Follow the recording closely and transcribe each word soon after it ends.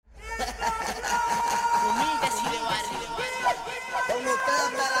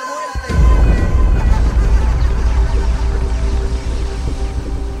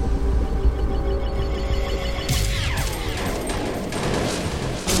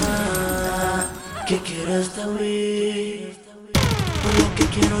¿Qué quieres de mí? Por lo que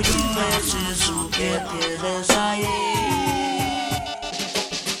quiero yo es eso que tienes ahí.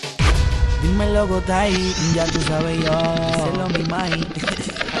 Dímelo, gota ahí, ya tú sabes yo. Díselo mi maíz.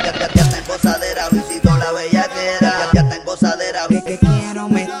 Ya está en Gozadera, visito la bellaquera. Ya está en Gozadera, que quiero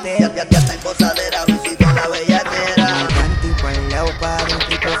meter. ya está en Gozadera, visito la bellaquera. Tipo al lado para un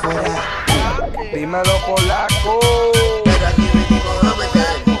tipo fuera. Dímelo, Polaco. Pero aquí venimos a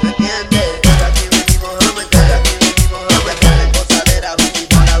meter, ¿me entiendes? Pero aquí venimos a meter, aquí venimos a meter. En Gozadera,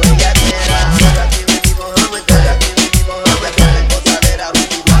 visito la bellaquera. Pero aquí venimos a meter, aquí venimos a meter. En Gozadera,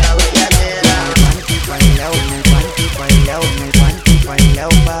 visito la bellaquera. Tipo al lado, tipo al lado, tipo al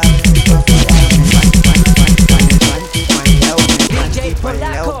lado para un tipo fuera. Tipo al lado, tipo al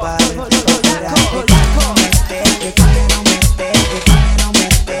lado para un tipo fuera. Que quiero meter, que quiero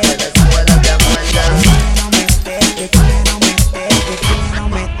meter. De la escuela te amuerdas, Que quiero meter, que quiero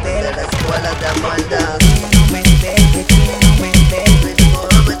meter. de la escuela te amuerdas. Quiero meter, que quiero meter. Venimos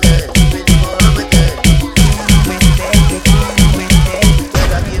a meter, venimos a meter. Quiero meter, que quiero meter.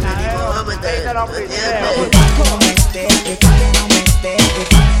 Pero aquí venimos a meter, ¿me entiendes? Quiero meter, que quiero meter, que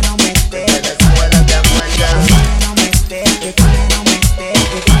quiero meter. De la escuela te amuerdas. Quiero meter, que quiero meter,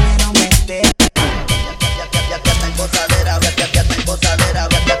 que quiero meter. Ya está en Gozadera, ya está en Gozadera,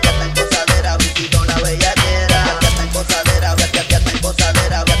 ya está en Gozadera, visito la bellaquera. Ya está en Gozadera, ya está en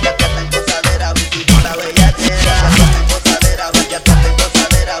Gozadera, ya está en Gozadera, visito la bellaquera. Ya está en Gozadera, ya está en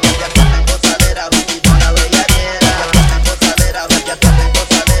Gozadera, ya está en Gozadera, visito la bellaquera. Ya está en Gozadera, ya está en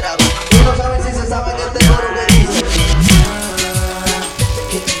Gozadera. Y no saben si se saben este coro que dice.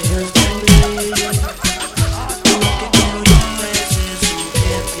 ¿Qué quieres de mí? Por lo que quiero yo es eso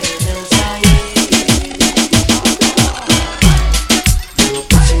que tienes ahí. Digo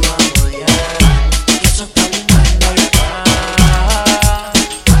que si vamos allá, que eso está lindo en la vida.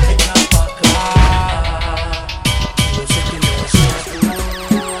 Echa pa' acá. Yo sé que me deseas tú,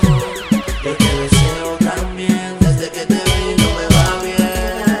 yo te deseo también. Desde que te vi no me va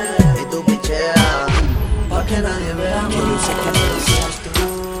bien. Y tú picheas. Pa' que nadie vea que yo sé que me deseas tú.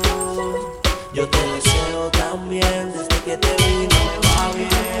 Yo te deseo también. Desde que te vi no me va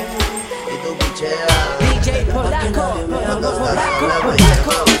bien. Y tú picheas. DjPolaqko, Cuando estás sola me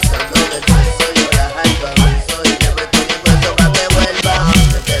llevo buscando del beso. Yo la hype avanzo y le meto un beso pa' que vuelva.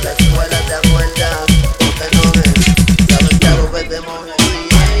 Desde la escuela te acuerdas, no te enojes. Sabes que hago que te mojes.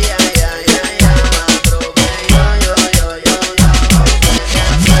 Ya, probé yo. No sé qué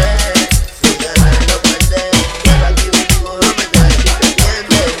hacer, si ganar o perder. Pero aquí venimos a meter, ¿me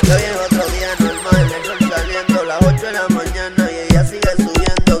entiendes? Que hoy es otro día normal, el sol saliendo las 8 de la mañana y ella sigue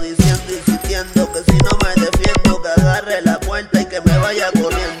subiendo, diciendo, insistiendo que si no me defiendo, que agarre la puerta y que me vaya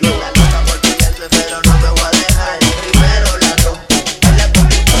corriendo. La loca por pillarme, pero no me voy a dejar. Primero la rompo, baila con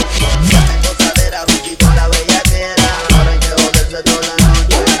mi combo. Ya tengo Gozadera, visito la bellaquera. Ahora hay que joderse toda la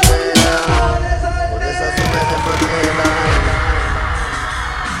noche entera. Por eso asume de manera.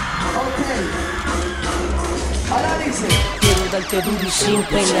 Quiero darte duro y sin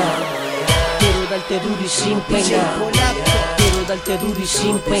pena. Quiero darte duro y sin pena. Quiero darte duro y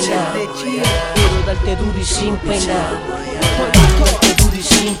sin pena. Quiero darte duro y sin pena. Quiero darte duro y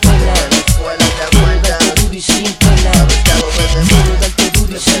sin pena. De la escuela te Quiero acuerdas, darte duro y sin pena. sabes que hago que te Quiero mojes. darte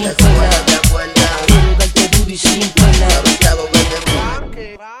duro y De sin la pena. escuela te acuerdas, Quiero darte duro y sin pena. sabes que hago que te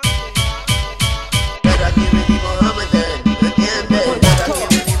mojes. Pero aquí venimos a meter, ¿me entiendes? Pero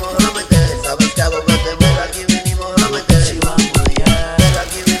aquí venimos a meter, sabes que hago que te mojes. Aquí venimos a meter, Si vamos allá, pero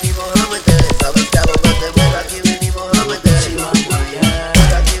aquí venimos a meter, sabes que hago que te mojes. Aquí venimos a meter, si vamos allá,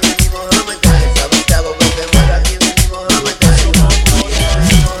 pero aquí venimos a meter, sabes que hago que te mojes. Aquí venimos a meter, si vamos allá,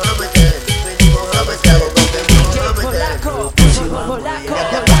 venimos a meter, sabes que hago que te mojes. DjPolaqko, si vamos allá.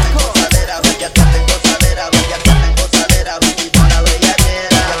 DjPolaqko.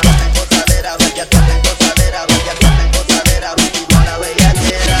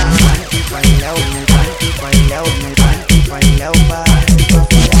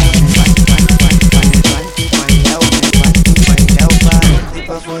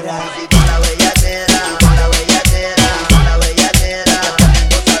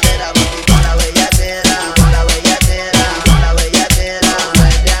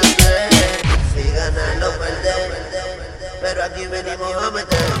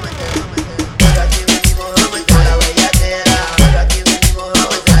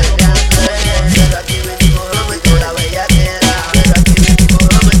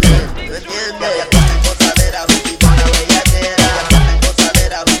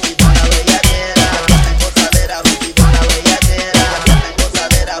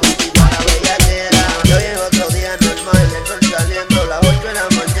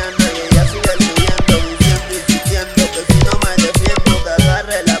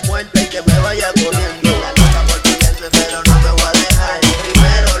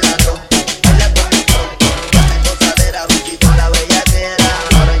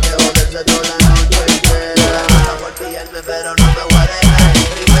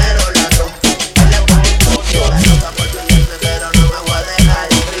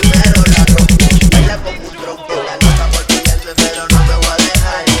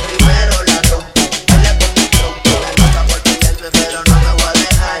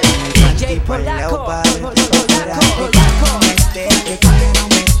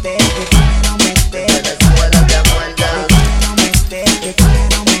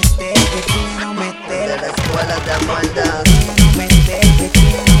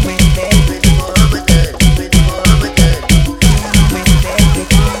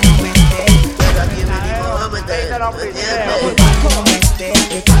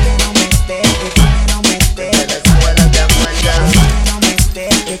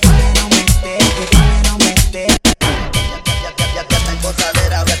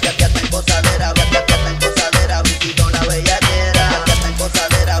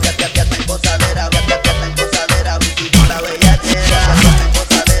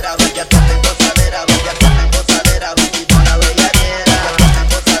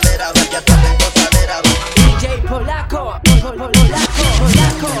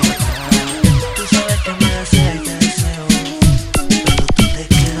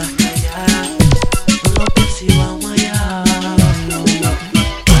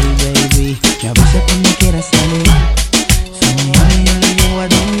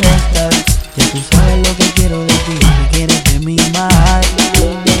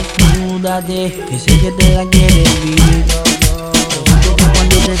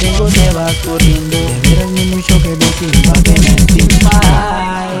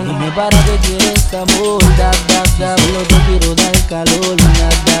 amor, dab, dab, dab, solo te quiero dar calor,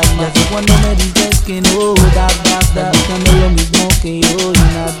 nada más. Y cuando me dices que no, dab, dab, dab, buscando lo mismo que yo,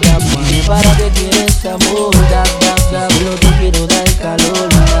 nada más. Dime para qué quieres amor, dab, dab, dab, solo te quiero dar calor,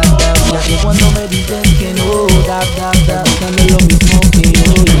 nada más. Y cuando me dices que no, dab, dab, dab, buscando lo mismo que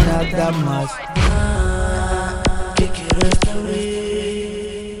yo, nada más. ¿Qué quieres de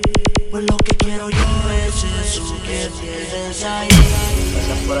mí? Pues lo que quiero yo es eso que tienes ahí.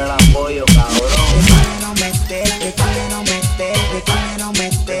 Gracias por el apoyo,